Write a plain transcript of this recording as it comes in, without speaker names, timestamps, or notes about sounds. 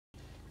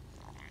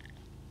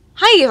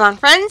Hi Avon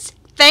friends,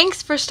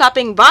 thanks for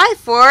stopping by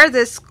for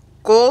this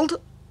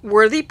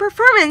gold-worthy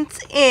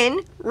performance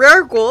in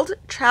Rare Gold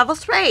Travel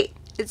Spray.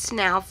 It's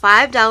now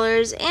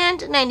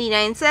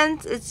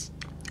 $5.99. It's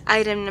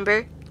item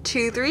number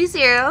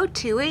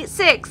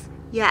 230286.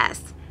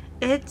 Yes,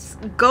 it's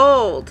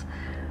gold.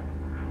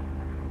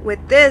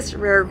 With this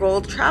Rare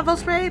Gold Travel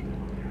Spray,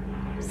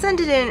 send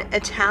it in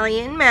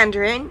Italian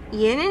Mandarin,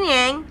 Yin and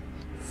Yang,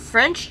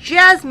 French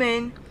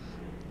Jasmine,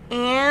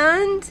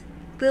 and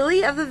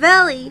Lily of the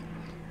Valley.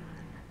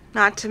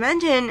 Not to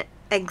mention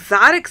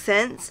exotic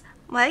scents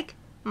like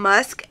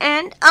musk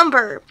and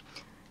umber.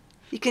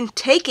 You can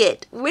take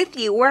it with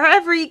you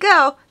wherever you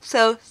go,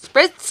 so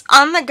spritz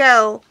on the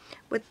go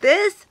with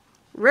this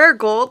Rare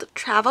Gold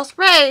Travel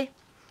Spray.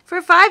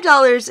 For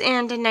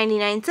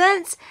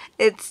 $5.99,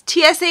 it's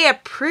TSA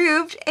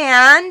approved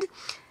and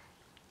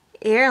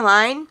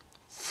airline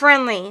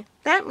friendly.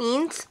 That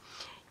means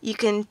you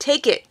can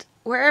take it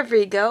wherever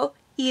you go,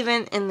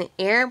 even in the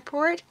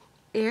airport,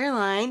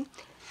 airline,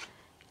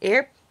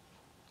 airplane.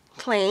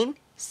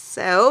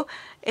 So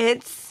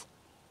it's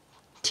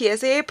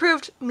TSA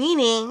approved,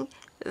 meaning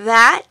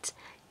that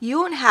you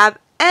won't have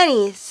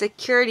any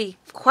security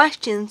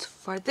questions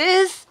for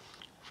this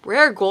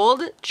Rare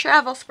Gold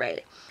Travel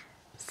Spray.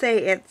 Say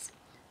it's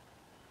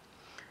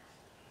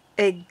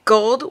a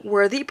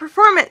gold-worthy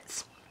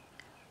performance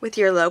with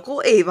your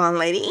local Avon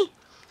lady,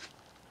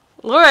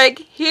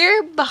 Lorig,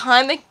 here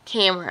behind the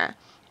camera.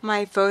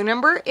 My phone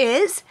number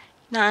is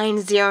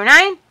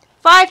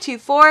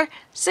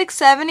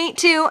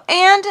 909-524-6782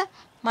 and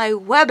my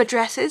web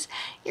address is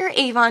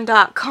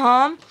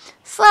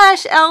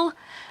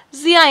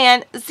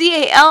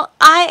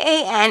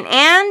youravon.com/LZINZALIAN.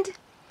 And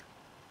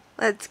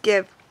let's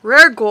give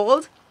Rare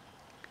Gold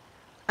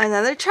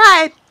another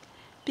try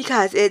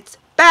because it's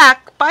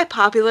back by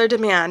popular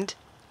demand.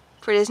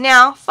 For it is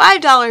now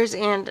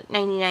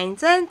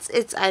 $5.99.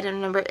 Its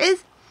item number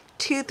is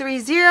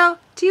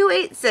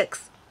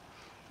 230286.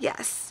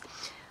 Yes.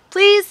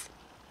 Please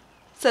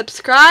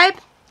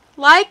subscribe,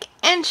 like,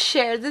 and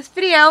share this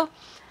video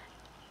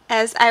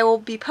as I will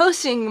be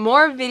posting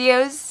more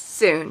videos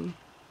soon.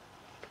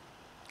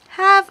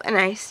 Have a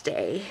nice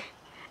day.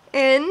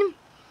 In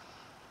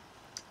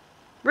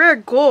Rare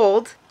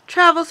Gold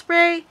Travel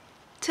Spray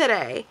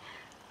today.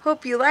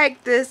 Hope you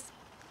like this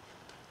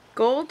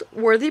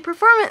gold-worthy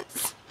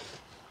performance.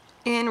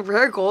 In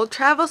Rare Gold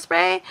Travel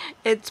Spray,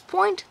 it's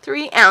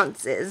 0.3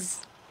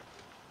 ounces.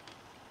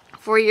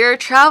 For your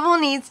travel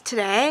needs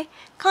today,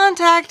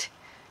 contact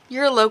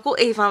your local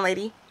Avon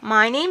lady.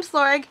 My name's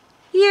Lorig,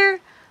 here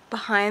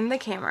behind the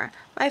camera.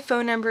 My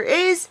phone number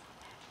is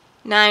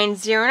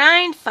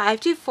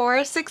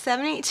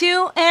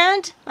 909-524-6782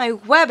 and my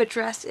web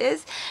address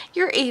is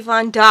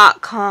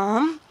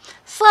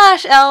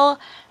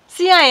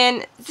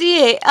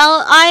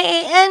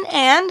youravon.com/LZINZALIAN.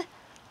 And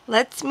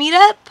let's meet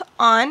up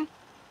on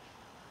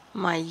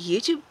my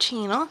YouTube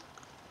channel,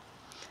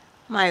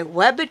 my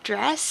web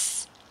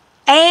address,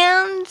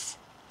 and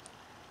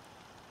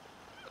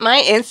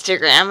my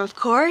Instagram, of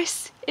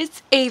course.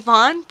 It's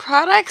Avon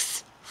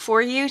Products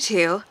for you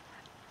too.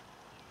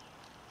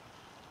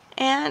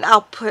 And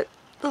I'll put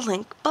the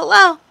link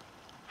below.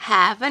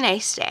 Have a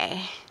nice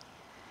day.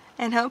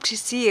 And hope to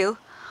see you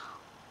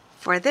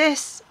for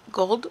this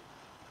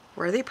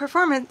gold-worthy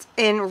performance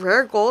in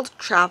Rare Gold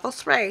Travel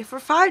Spray for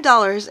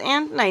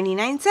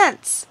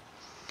 $5.99.